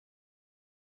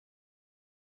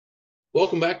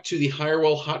Welcome back to the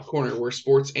Hirewell Hot Corner, where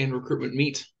sports and recruitment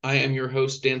meet. I am your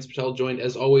host, Dan Patel, joined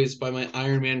as always by my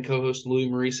Iron Man co-host, Louie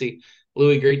Marisi.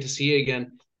 Louie, great to see you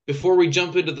again. Before we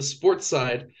jump into the sports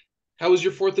side, how was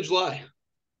your 4th of July?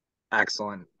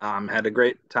 Excellent. Had a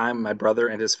great time. My brother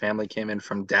and his family came in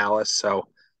from Dallas, so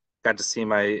got to see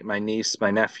my niece, my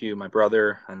nephew, my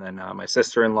brother, and then my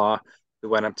sister-in-law. We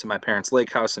went up to my parents'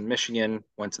 lake house in Michigan,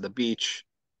 went to the beach.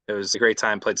 It was a great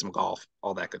time, played some golf,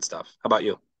 all that good stuff. How about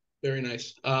you? Very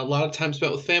nice. A lot of time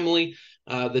spent with family,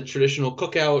 the traditional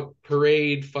cookout,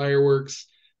 parade, fireworks,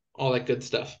 all that good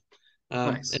stuff.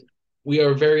 And Nice. we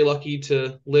are very lucky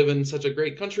to live in such a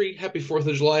great country. Happy 4th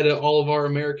of July to all of our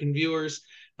American viewers.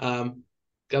 Um,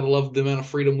 Gotta love the amount of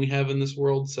freedom we have in this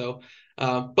world.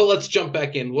 But let's jump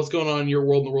back in. What's going on in your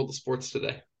world and the world of sports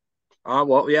today?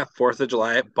 Well, yeah, 4th of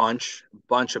July, bunch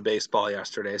of baseball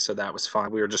yesterday, so that was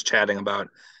fun. We were just chatting about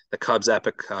the Cubs'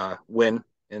 epic win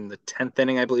in the 10th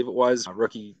inning, I believe it was. A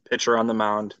rookie pitcher on the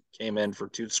mound came in for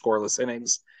two scoreless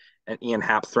innings, and Ian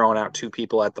Happ throwing out two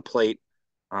people at the plate.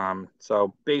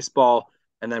 So baseball,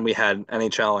 and then we had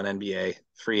NHL and NBA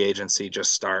free agency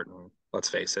just start. And let's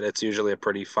face it, it's usually a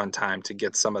pretty fun time to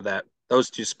get some of those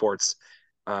two sports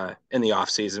in the off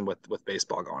season with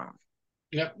baseball going on.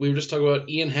 Yeah, we were just talking about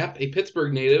Ian Happ, a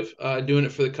Pittsburgh native, doing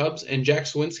it for the Cubs, and Jack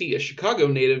Swinski, a Chicago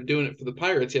native, doing it for the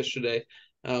Pirates yesterday.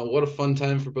 What a fun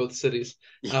time for both cities.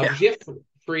 Yeah, But yeah,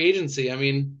 free agency. I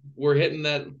mean, we're hitting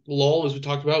that lull as we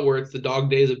talked about, where it's the dog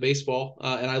days of baseball,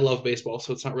 and I love baseball,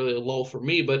 so it's not really a lull for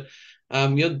me. But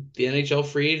the NHL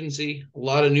free agency, a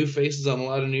lot of new faces on a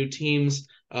lot of new teams.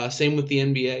 Same with the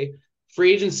NBA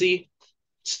free agency,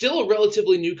 still a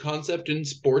relatively new concept in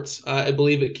sports. I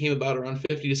believe it came about around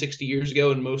 50 to 60 years ago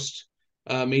in most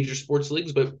major sports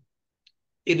leagues, but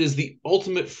it is the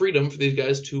ultimate freedom for these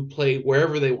guys to play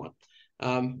wherever they want.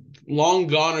 Long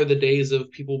gone are the days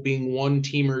of people being one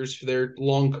teamers for their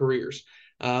long careers.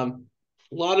 A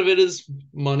lot of it is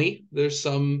money. There's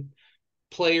some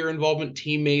player involvement,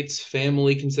 teammates,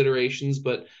 family considerations,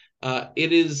 but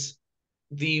it is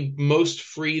the most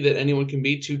free that anyone can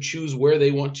be to choose where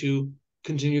they want to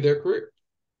continue their career.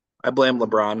 I blame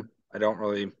LeBron. I don't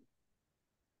really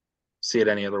see it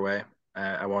any other way.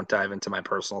 I won't dive into my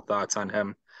personal thoughts on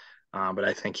him, but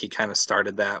I think he kind of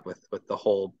started that with the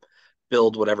whole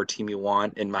build whatever team you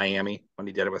want in Miami when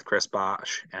he did it with Chris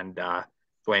Bosh and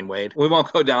Dwayne Wade. We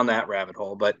won't go down that rabbit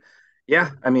hole, but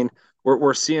yeah, I mean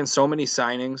we're seeing so many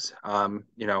signings,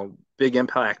 big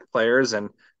impact players, and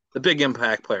the big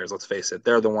impact players. Let's face it,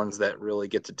 they're the ones that really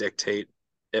get to dictate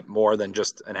it more than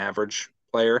just an average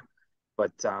player.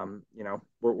 But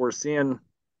we're seeing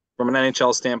from an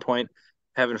NHL standpoint,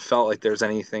 haven't felt like there's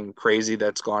anything crazy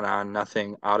that's gone on,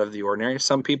 nothing out of the ordinary.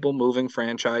 Some people moving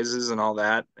franchises and all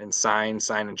that, and sign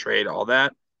and trade, all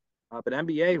that. But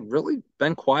NBA really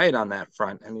been quiet on that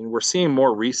front. I mean, we're seeing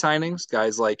more re-signings,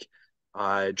 guys like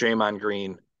Draymond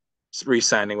Green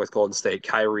re-signing with Golden State,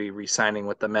 Kyrie re-signing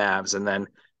with the Mavs, and then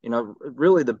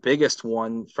really the biggest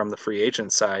one from the free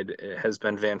agent side has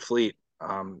been VanVleet,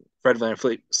 Fred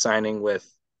VanVleet signing with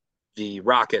the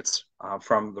Rockets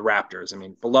from the Raptors. I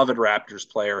mean, beloved Raptors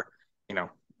player, you know,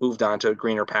 moved on to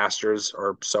greener pastures,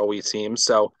 or so it seems.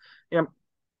 So, you know,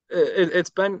 it's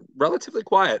been relatively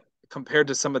quiet compared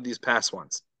to some of these past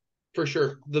ones. For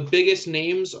sure. The biggest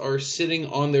names are sitting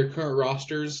on their current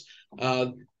rosters. Uh,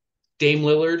 Dame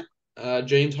Lillard,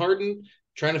 James Harden,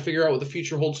 trying to figure out what the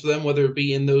future holds for them, whether it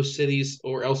be in those cities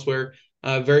or elsewhere.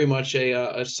 Very much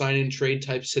a sign and trade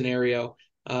type scenario.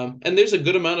 And there's a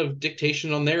good amount of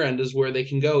dictation on their end as where they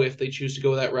can go if they choose to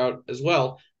go that route as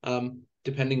well,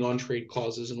 depending on trade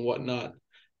clauses and whatnot.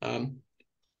 Um,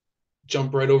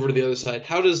 Jump right over to the other side.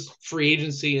 How does free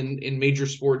agency in major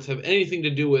sports have anything to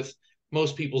do with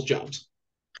most people's jobs?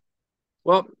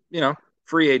 Well,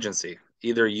 free agency.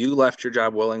 Either you left your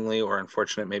job willingly, or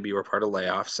unfortunate, maybe you were part of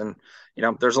layoffs. And,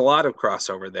 there's a lot of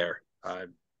crossover there.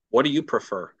 What do you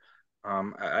prefer?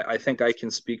 I think I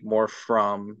can speak more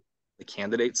from the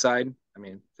candidate side. I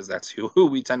mean, because that's who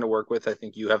we tend to work with. I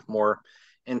think you have more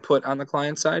input on the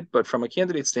client side. But from a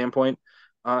candidate standpoint,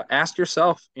 ask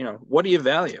yourself, what do you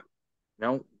value? You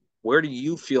know, where do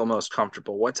you feel most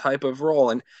comfortable? What type of role?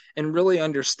 And really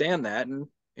understand that, and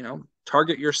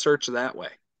target your search that way.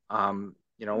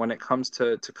 When it comes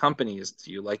to companies,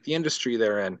 do you like the industry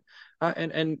they're in?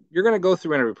 And you're going to go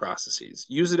through interview processes.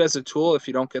 Use it as a tool if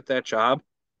you don't get that job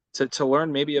to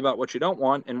learn maybe about what you don't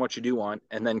want and what you do want,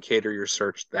 and then cater your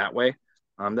search that way.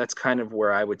 That's kind of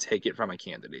where I would take it from a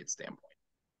candidate standpoint.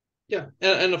 Yeah,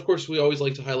 and of course we always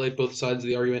like to highlight both sides of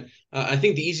the argument. I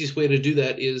think the easiest way to do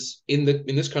that is in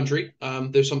this country.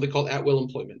 There's something called at will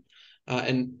employment,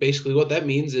 and basically what that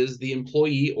means is the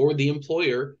employee or the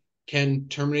employer can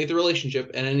terminate the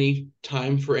relationship at any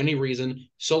time for any reason,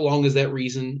 so long as that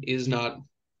reason is not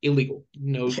illegal,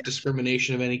 no Yeah.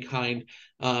 discrimination of any kind.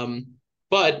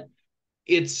 But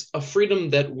it's a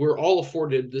freedom that we're all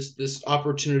afforded this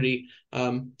opportunity,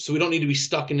 so we don't need to be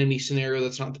stuck in any scenario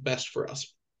that's not the best for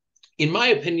us. In my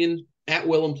opinion, at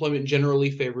will employment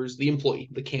generally favors the employee,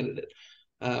 the candidate.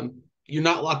 You're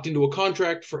not locked into a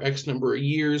contract for X number of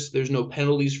years. There's no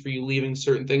penalties for you leaving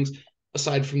certain things,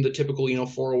 aside from the typical,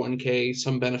 401k,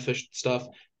 some benefit stuff.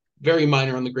 Very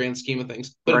minor on the grand scheme of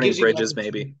things, but it Burning gives you the bridges,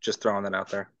 opportunity, maybe. Just throwing that out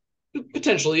there.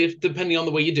 potentially, if depending on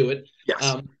the way you do it.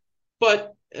 Yes.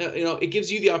 But it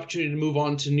gives you the opportunity to move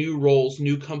on to new roles,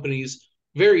 new companies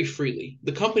very freely.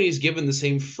 The company is given the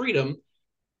same freedom,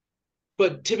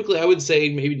 but typically I would say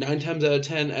maybe 9 times out of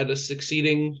 10 at a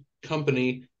succeeding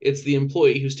company, it's the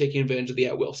employee who's taking advantage of the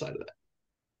at will side of that.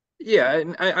 Yeah,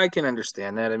 and I can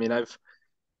understand that. I mean,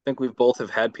 think we've both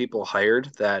have had people hired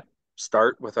that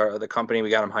start with the company we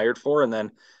got them hired for, and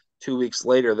then 2 weeks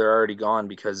later they're already gone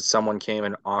because someone came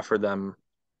and offered them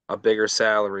a bigger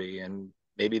salary, and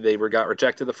maybe they were got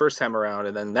rejected the first time around,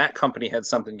 and then that company had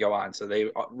something go on, so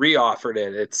they re-offered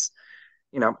it. It's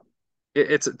you know,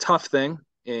 it's a tough thing.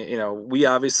 We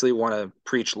obviously want to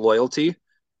preach loyalty,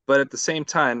 but at the same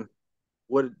time,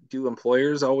 what do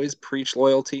employers always preach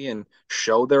loyalty and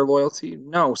show their loyalty?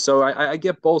 No. So I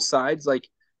get both sides. Like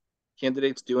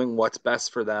candidates doing what's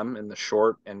best for them in the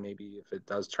short and maybe if it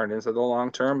does turn into the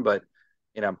long term. But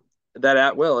you know that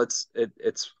at will, it's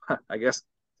I guess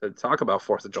to talk about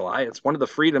Fourth of July, it's one of the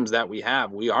freedoms that we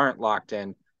have. We aren't locked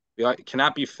in. We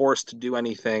cannot be forced to do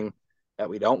anything that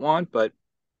we don't want. But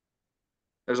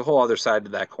there's a whole other side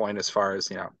to that coin as far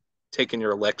as taking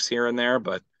your licks here and there.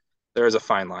 But there is a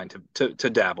fine line to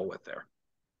dabble with there.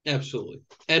 Absolutely.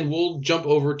 And we'll jump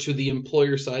over to the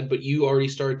employer side, but you already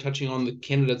started touching on the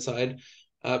candidate side.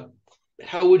 Uh,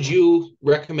 how would you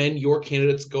recommend your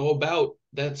candidates go about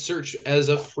that search as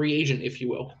a free agent, if you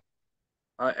will?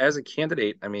 As a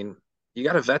candidate, I mean, you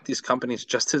got to vet these companies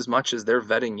just as much as they're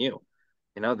vetting you.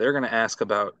 They're going to ask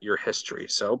about your history.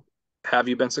 So, have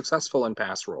you been successful in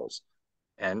past roles?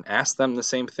 And ask them the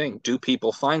same thing. Do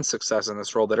people find success in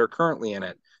this role that are currently in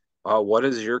it? What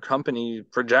is your company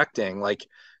projecting? Like,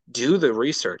 do the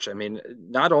research. I mean,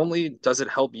 not only does it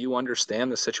help you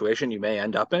understand the situation you may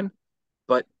end up in,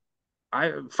 but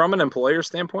from an employer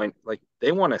standpoint, like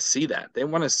they want to see that. They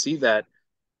want to see that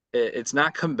it's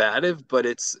not combative, but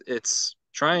it's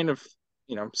trying to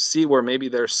see where maybe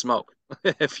there's smoke,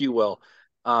 if you will.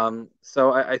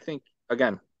 So I think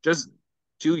again, just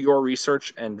do your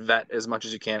research and vet as much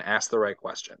as you can. Ask the right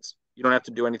questions. You don't have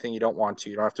to do anything you don't want to.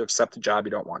 You don't have to accept a job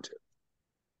you don't want to.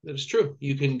 That is true.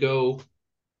 You can go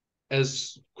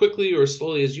as quickly or as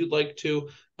slowly as you'd like to.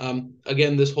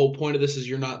 Again, this whole point of this is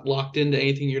you're not locked into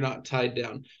anything, you're not tied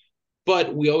down.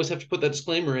 But we always have to put that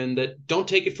disclaimer in that don't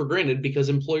take it for granted because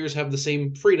employers have the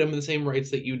same freedom and the same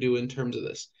rights that you do in terms of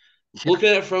this. Yeah, Looking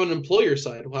at it from an employer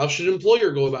side, how should an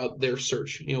employer go about their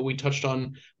search? We touched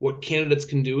on what candidates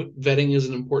can do. Vetting is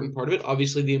an important part of it.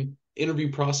 Obviously, the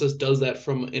interview process does that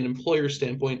from an employer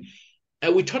standpoint.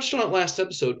 And we touched on it last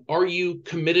episode. Are you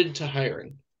committed to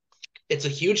hiring? It's a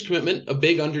huge commitment, a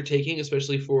big undertaking,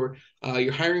 especially for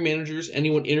your hiring managers,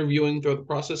 anyone interviewing throughout the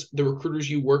process, the recruiters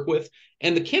you work with,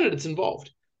 and the candidates involved.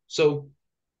 So,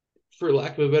 for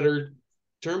lack of a better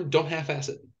term, don't half-ass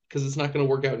it because it's not going to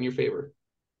work out in your favor.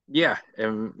 yeah,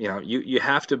 and you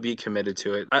have to be committed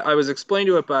to it. I was explained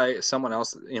to it by someone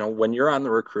else. When you're on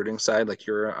the recruiting side, like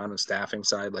you're on the staffing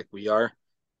side, like we are,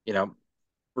 you know,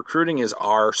 recruiting is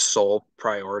our sole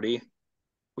priority.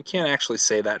 We can't actually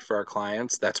say that for our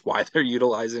clients. That's why they're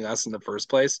utilizing us in the first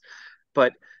place.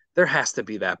 But there has to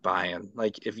be that buy-in.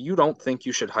 Like if you don't think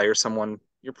you should hire someone,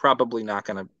 you're probably not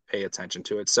going to pay attention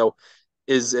to it. So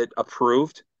is it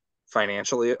approved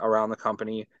financially around the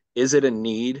company? Is it a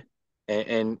need?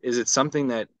 And is it something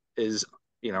that is,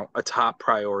 a top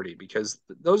priority? Because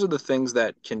those are the things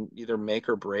that can either make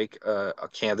or break a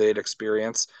candidate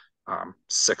experience,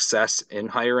 success in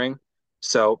hiring.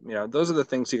 So, those are the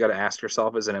things you got to ask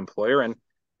yourself as an employer. And,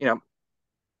 you know,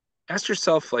 ask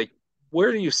yourself, like,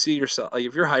 where do you see yourself? Like,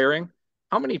 if you're hiring,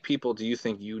 how many people do you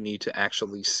think you need to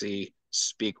actually see,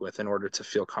 speak with in order to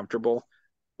feel comfortable?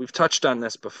 We've touched on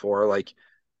this before. Like,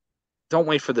 don't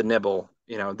wait for the nibble.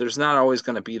 There's not always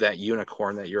going to be that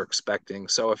unicorn that you're expecting.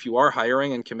 So if you are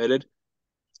hiring and committed,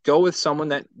 go with someone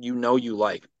that you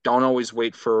like. Don't always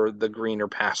wait for the greener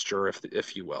pasture,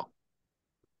 if you will.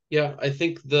 Yeah, I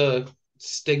think the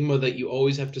stigma that you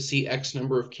always have to see X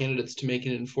number of candidates to make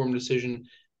an informed decision,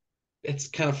 it's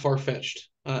kind of far-fetched.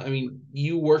 I mean,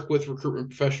 you work with recruitment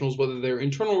professionals, whether they're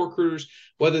internal recruiters,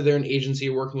 whether they're an agency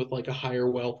you're working with like a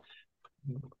Hirewell.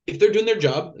 If they're doing their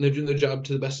job and they're doing their job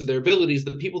to the best of their abilities,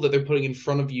 the people that they're putting in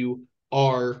front of you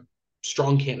are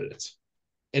strong candidates.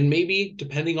 And maybe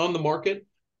depending on the market,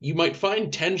 you might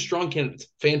find 10 strong candidates.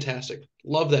 Fantastic.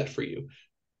 Love that for you.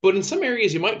 But in some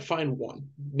areas, you might find one.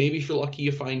 Maybe if you're lucky,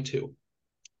 you find two.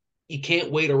 You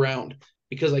can't wait around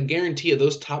because I guarantee you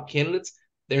those top candidates,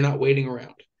 they're not waiting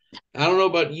around. I don't know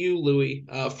about you, Louie.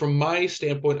 From my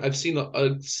standpoint, I've seen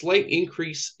a slight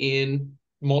increase in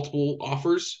multiple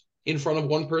offers in front of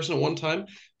one person at one time.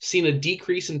 Seen a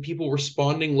decrease in people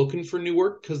responding looking for new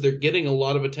work because they're getting a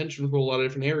lot of attention from a lot of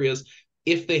different areas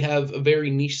if they have a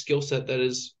very niche skill set that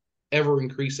is ever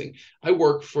increasing. I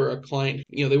work for a client,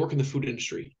 they work in the food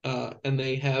industry, and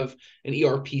they have an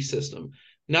ERP system.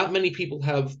 Not many people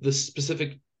have the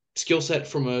specific skill set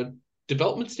from a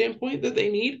development standpoint that they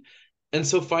need. And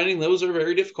so finding those are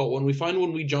very difficult. When we find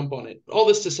one, we jump on it. All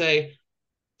this to say,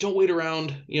 don't wait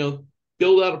around,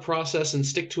 build out a process and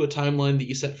stick to a timeline that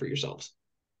you set for yourselves.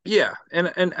 Yeah,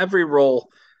 and every role,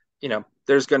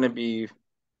 there's going to be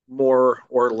more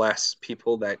or less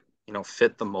people that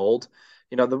fit the mold.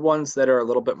 The ones that are a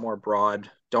little bit more broad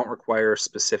don't require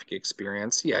specific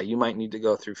experience. Yeah, you might need to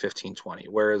go through 15, 20.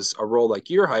 Whereas a role like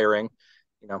you're hiring,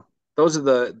 those are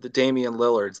the Damian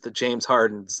Lillards, the James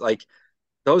Hardens, like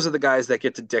those are the guys that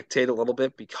get to dictate a little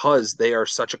bit because they are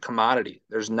such a commodity.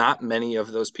 There's not many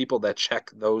of those people that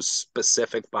check those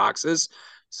specific boxes.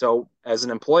 So as an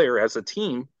employer, as a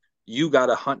team, you got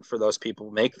to hunt for those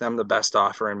people, make them the best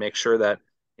offer, and make sure that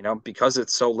because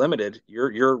it's so limited,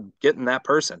 you're getting that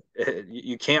person.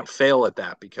 You can't fail at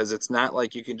that because it's not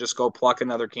like you can just go pluck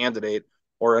another candidate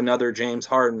or another James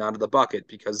Harden out of the bucket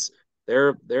because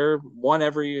they're one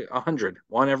every 100,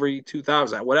 one every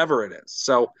 2,000, whatever it is.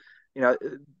 So you know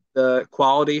the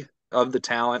quality of the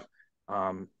talent,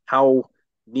 how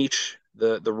niche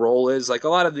the role is. Like a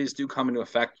lot of these do come into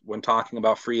effect when talking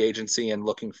about free agency and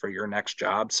looking for your next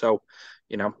job. So,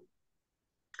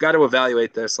 got to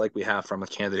evaluate this like we have from a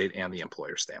candidate and the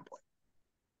employer standpoint.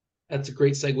 That's a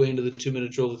great segue into the 2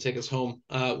 minute drill to take us home.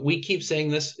 We keep saying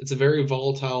this, it's a very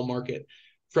volatile market.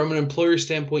 From an employer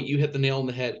standpoint, you hit the nail on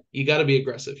the head. You got to be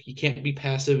aggressive. You can't be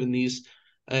passive in these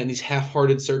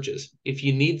half-hearted searches. If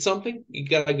you need something, you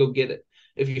got to go get it.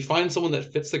 If you find someone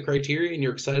that fits the criteria and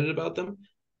you're excited about them,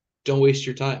 don't waste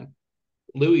your time.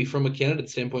 Louie, from a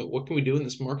candidate standpoint, what can we do in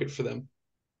this market for them?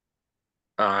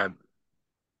 Uh,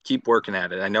 Keep working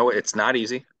at it. I know it's not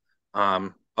easy.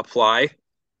 Apply,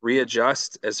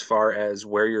 readjust as far as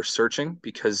where you're searching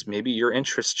because maybe your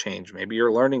interests change. Maybe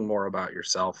you're learning more about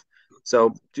yourself.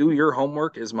 So do your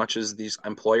homework as much as these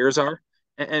employers are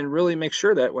and really make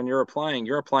sure that when you're applying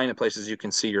to places you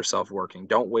can see yourself working.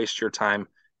 Don't waste your time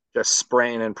just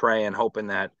spraying and praying, hoping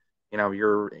that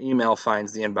your email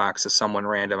finds the inbox of someone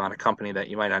random on a company that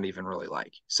you might not even really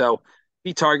like. So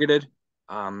be targeted,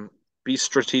 be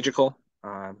strategical,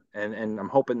 and I'm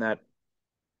hoping that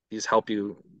these help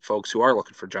you folks who are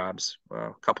looking for jobs.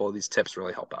 A couple of these tips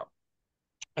really help out.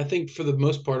 I think for the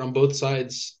most part, on both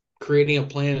sides, creating a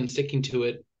plan and sticking to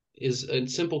it is a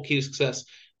simple key to success.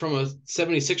 From a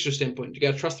 76er standpoint, you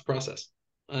got to trust the process,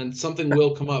 and something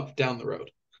will come up down the road.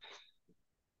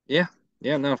 Yeah,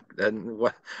 yeah, no, and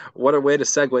what a way to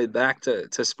segue back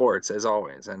to sports as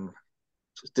always. And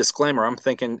disclaimer, I'm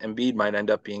thinking Embiid might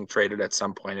end up being traded at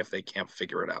some point if they can't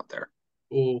figure it out there.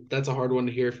 Oh, that's a hard one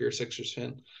to hear if you're a Sixers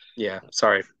fan. Yeah,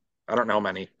 sorry, I don't know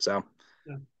many, so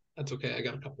Yeah, that's okay. I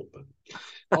got a couple, but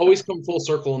always come full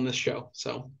circle in this show.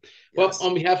 So, well, yes,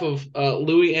 on behalf of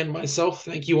Louie and myself,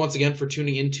 thank you once again for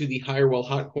tuning into the Hirewell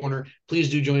Hot Corner. Please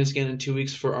do join us again in 2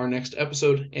 weeks for our next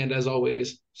episode. And as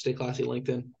always, stay classy,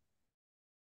 LinkedIn.